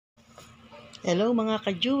Hello mga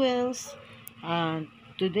ka-jewels.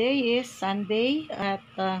 Today is Sunday at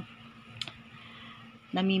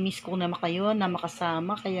namimiss ko naman kayo na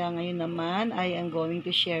makasama. Kaya ngayon naman I am going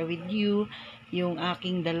to share with you yung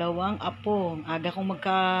aking dalawang apo. Aga kong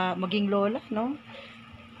maging lola, no?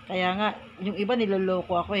 Kaya nga, yung iba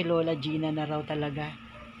niloloko ako Lola Gina na raw talaga.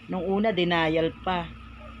 Nung una, denial pa.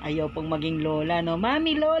 Ayaw pong maging lola, no?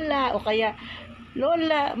 Mami, lola! O kaya,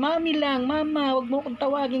 lola, mami lang, mama, wag mo kong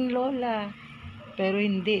tawaging lola. Pero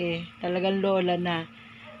hindi talagang lola na.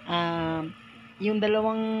 Yung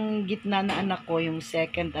dalawang gitna na anak ko, yung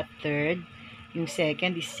second at third, yung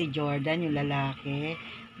second is si Jordan, yung lalaki.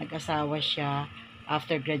 Nag-asawa siya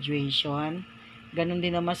after graduation. Ganon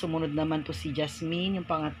din naman, sumunod naman to si Jasmine, yung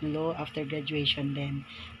pangatlo, after graduation din.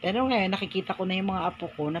 Pero ngayon, nakikita ko na yung mga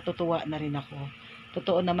apo ko, natutuwa na rin ako.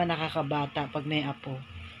 Totoo naman nakakabata pag may apo.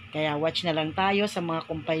 Kaya watch na lang tayo sa mga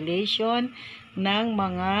compilation ng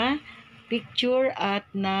mga picture at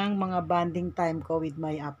ng mga bonding time ko with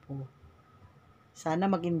my apo. Sana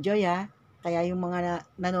mag-enjoy Kaya yung mga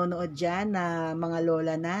nanonood dyan na mga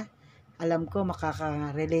lola na, alam ko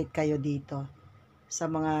makaka-relate kayo dito. Sa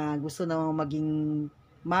mga gusto na maging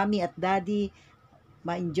mommy at daddy,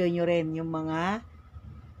 ma-enjoy nyo rin yung mga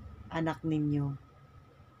anak ninyo.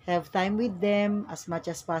 Have time with them as much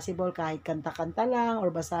as possible, kahit kanta-kanta lang or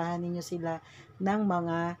basahan ninyo sila ng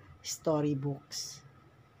mga storybooks.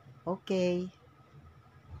 Okay.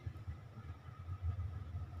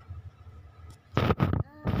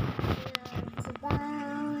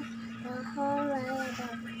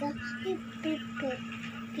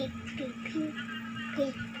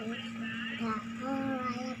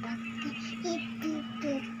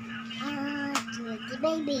 The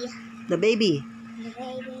baby. The baby. The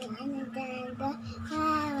baby and the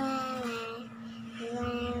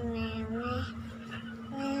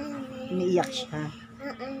Umiiyak siya.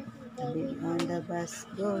 The baby on the bus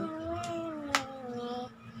go.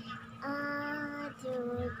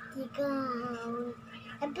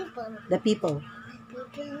 The people.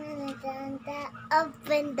 Up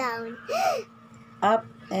and down. Up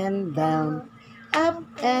and down. Up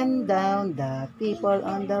and down. The people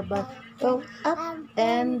on the bus go up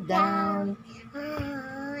and down.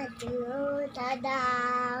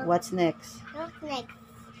 What's next? What's next?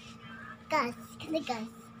 Gus. The gus.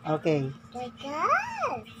 Okay. The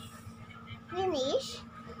gus. Finish.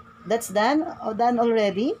 That's done? Oh, done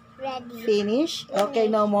already? Ready. Finish? Okay,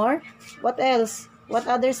 no more? What else? What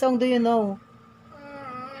other song do you know?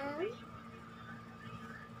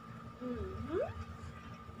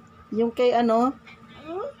 Yung kay ano?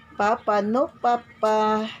 Papa, no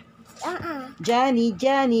Papa. Johnny,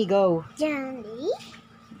 Johnny, go. Johnny.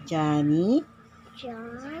 Johnny.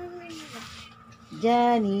 Johnny.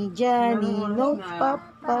 Johnny, Johnny, no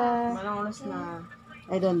Papa. Malang oras na.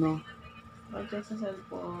 I don't know. Pag-check sa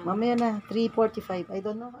cellphone. Mamaya na, 3:45. I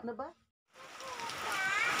don't know. Ano ba?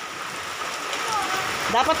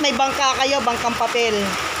 Dapat may bangka kayo, bangkang papel.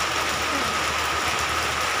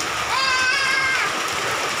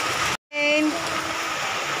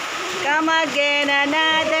 Come again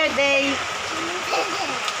another day.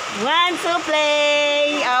 Want to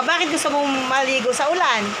play. Bakit gusto mong maligo sa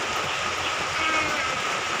ulan?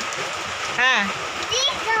 Ha?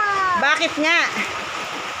 Dito. Bakit nga?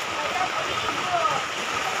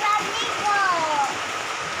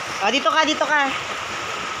 Dito ka, dito ka.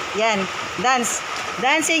 Yan, dance.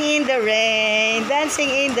 Dancing in the rain, dancing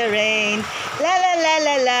in the rain. La la la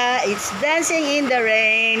la la, it's dancing in the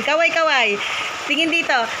rain. Kaway, kaway. Tingin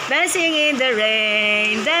dito. Dancing in the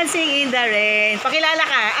rain, dancing in the rain. Pakilala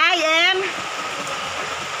ka. I am...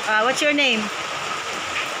 what's your name?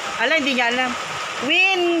 Hindi niya alam.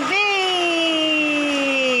 Winby!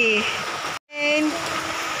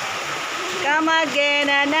 Come again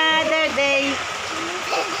another day.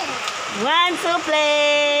 Want to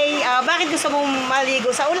play. Bakit gusto mong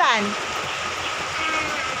maligo sa ulan?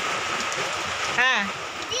 Ha?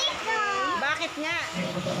 Dito. Bakit nga?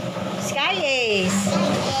 Sky Ace.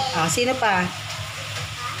 Sino pa?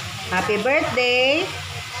 Happy birthday,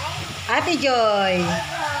 Ate Joy.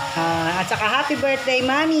 At saka happy birthday,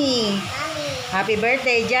 Mami. Mami. Happy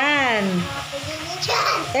birthday, Jan.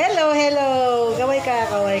 John. Hello, hello. Kaway ka,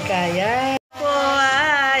 kaway ka. Yan.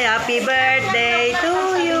 Happy birthday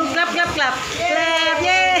to you. Clap, clap, clap. Clap.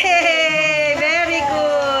 Yay! Very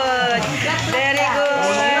good. Very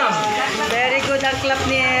good. Very good ang clap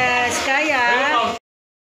ni Skya.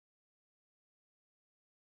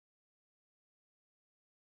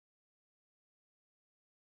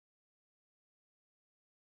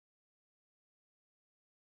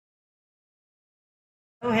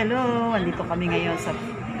 Hello. Andito kami ngayon sa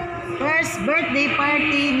first birthday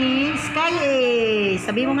party ni Skya. Sky Ace.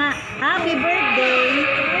 Sabi mo nga, happy birthday.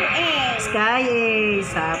 Sky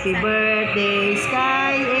Ace. Happy birthday,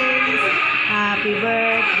 Sky Ace. Happy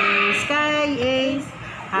birthday, Sky Ace.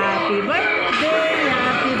 Happy birthday,